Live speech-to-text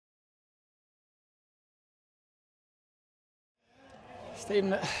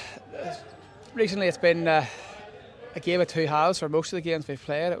Stephen, recently it's been a game of two halves for most of the games we've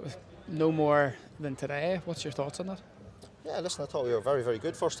played. It was no more than today. What's your thoughts on that? Yeah, listen, I thought we were very, very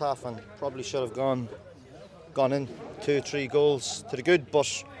good first half and probably should have gone in 2-3 goals to the good,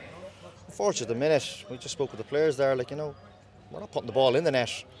 but unfortunately at the minute, we just spoke with the players there, we're not putting the ball in the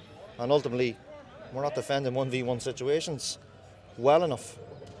net and ultimately we're not defending 1v1 situations well enough.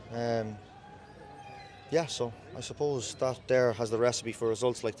 So I suppose that there has the recipe for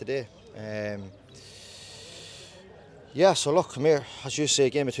results like today. So look, come here, as you say, a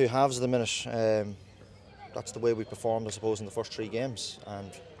game of two halves at the minute. That's the way we performed, I suppose, in the first 3 games,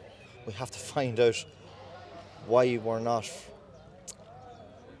 and we have to find out why we're not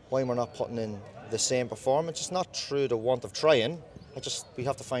putting in the same performance. It's not through the want of trying. We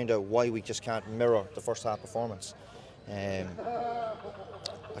have to find out why we just can't mirror the first half performance.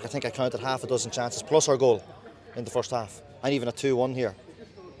 I think I counted half a dozen chances plus our goal in the first half, and even a 2-1 here.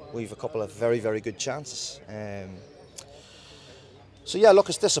 We've a couple of very, very good chances. Look,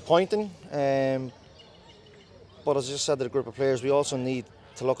 it's disappointing. But as I just said to the group of players, we also need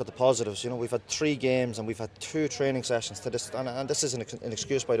to look at the positives. We've had 3 games and we've had 2 training sessions to this, and this isn't an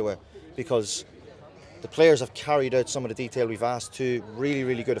excuse, by the way, because the players have carried out some of the detail we've asked to really,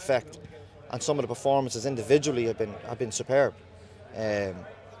 really good effect, and some of the performances individually have been superb.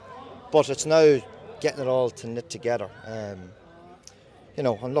 But it's now getting it all to knit together. And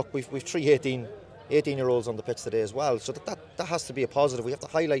look, we've 3 18-year-olds on the pitch today as well, so that has to be a positive. We have to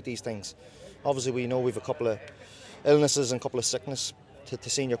highlight these things. Obviously, we know we've a couple of illnesses and a couple of sickness to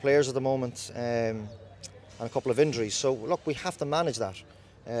senior players at the moment, and a couple of injuries. So look, we have to manage that.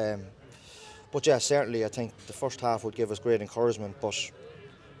 But yeah, certainly I think the first half would give us great encouragement. But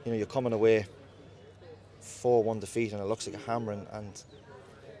you're coming away 4-1 defeat, and it looks like a hammering. And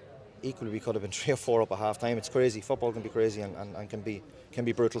equally, we could have been 3 or 4 up at half time. It's crazy. Football can be crazy and can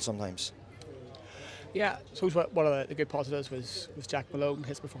be brutal sometimes. Yeah, I suppose one of the good positives was Jack Malone.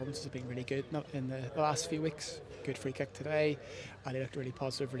 His performances have been really good in the last few weeks. Good free kick today, and he looked really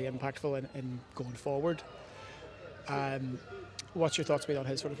positive, really impactful in going forward. What's your thoughts been on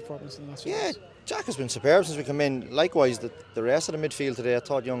his sort of performance in the last few weeks? Yeah, Jack has been superb since we come in. Likewise, the rest of the midfield today, I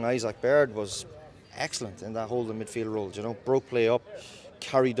thought young Isaac Baird was excellent in that holding midfield role. Broke play up,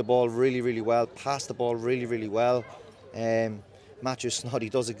 carried the ball really, really well, passed the ball really, really well. Matthew Snoddy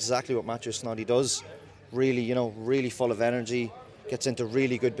does exactly what Matthew Snoddy does. Really, really full of energy, gets into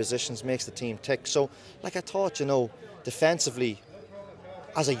really good positions, makes the team tick. So, I thought, defensively,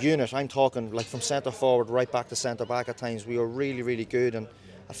 as a unit, I'm talking from centre forward right back to centre back at times, we were really, really good, and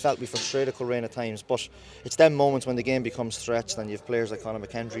I felt we frustrated Coleraine at times. But it's them moments when the game becomes stretched and you have players like Conor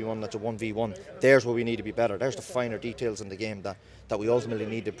McKendry, one that's a 1v1. There's where we need to be better. There's the finer details in the game that we ultimately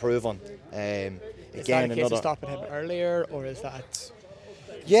need to improve on. Is that a case of stopping him eurlier, or is that...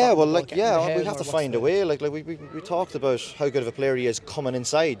 Yeah, well, we have to find a way. We talked about how good of a player he is coming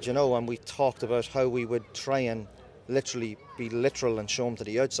inside, and we talked about how we would try and literally be literal and show him to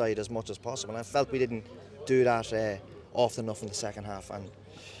the outside as much as possible. And I felt we didn't do that often enough in the second half, and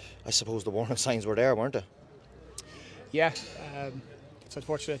I suppose the warning signs were there, weren't they? Yeah, it's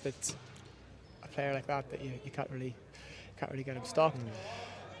unfortunate that a player like that you can't really get him stopped.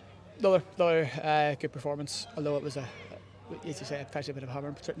 Another good performance, although it was as you say, potentially a bit of a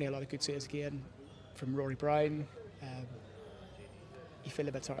hammer, but certainly a lot of good saves again from Rory Brown. You feel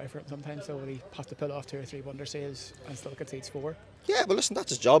a bit sorry for him sometimes, though, when he has to pull off 2 or 3 wonder saves and still concedes 4. Yeah, but listen, that's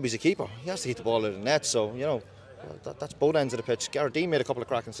his job. He's a keeper. He has to hit the ball out of the net, so, that's both ends of the pitch. Gareth made a couple of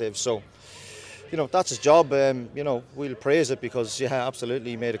cracking saves, so, that's his job. We'll praise it because, yeah,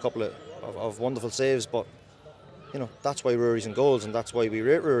 absolutely, he made a couple of wonderful saves, but, that's why Rory's in goals, and that's why we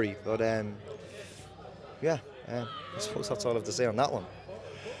rate Rory. But, I suppose that's all I have to say on that one.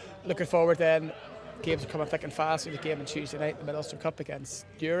 Looking forward then, games are coming thick and fast. We have a game on Tuesday night in the Middlesbrough Cup against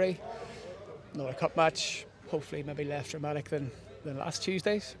Dury. Another cup match, hopefully maybe less dramatic than last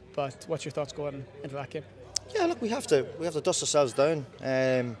Tuesday's. But what's your thoughts going into that game? Yeah, look, we have to dust ourselves down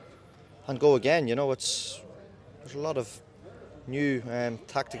and go again. There's a lot of new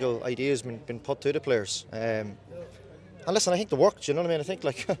tactical ideas been put to the players. And listen, I think they worked, you know what I mean? I think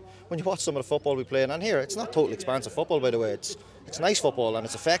when you watch some of the football we play, and here, it's not total expansive football, by the way. It's nice football, and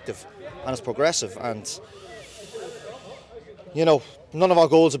it's effective, and it's progressive, and none of our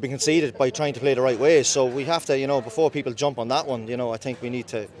goals have been conceded by trying to play the right way. So we have to, before people jump on that one, I think we need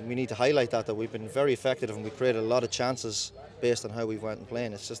to highlight that we've been very effective and we created a lot of chances based on how we went and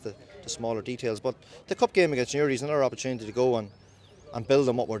playing. It's just the smaller details. But the cup game against Newry is another opportunity to go and build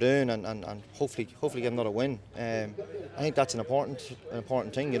on what we're doing and hopefully get another win. I think that's an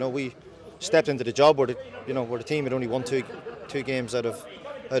important thing. We stepped into the job where the team had only won 2 games out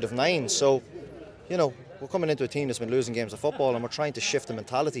of 9. So, you know, we're coming into a team that's been losing games of football, and we're trying to shift the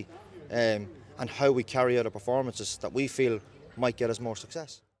mentality and how we carry out our performances that we feel might get us more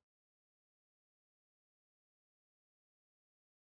success.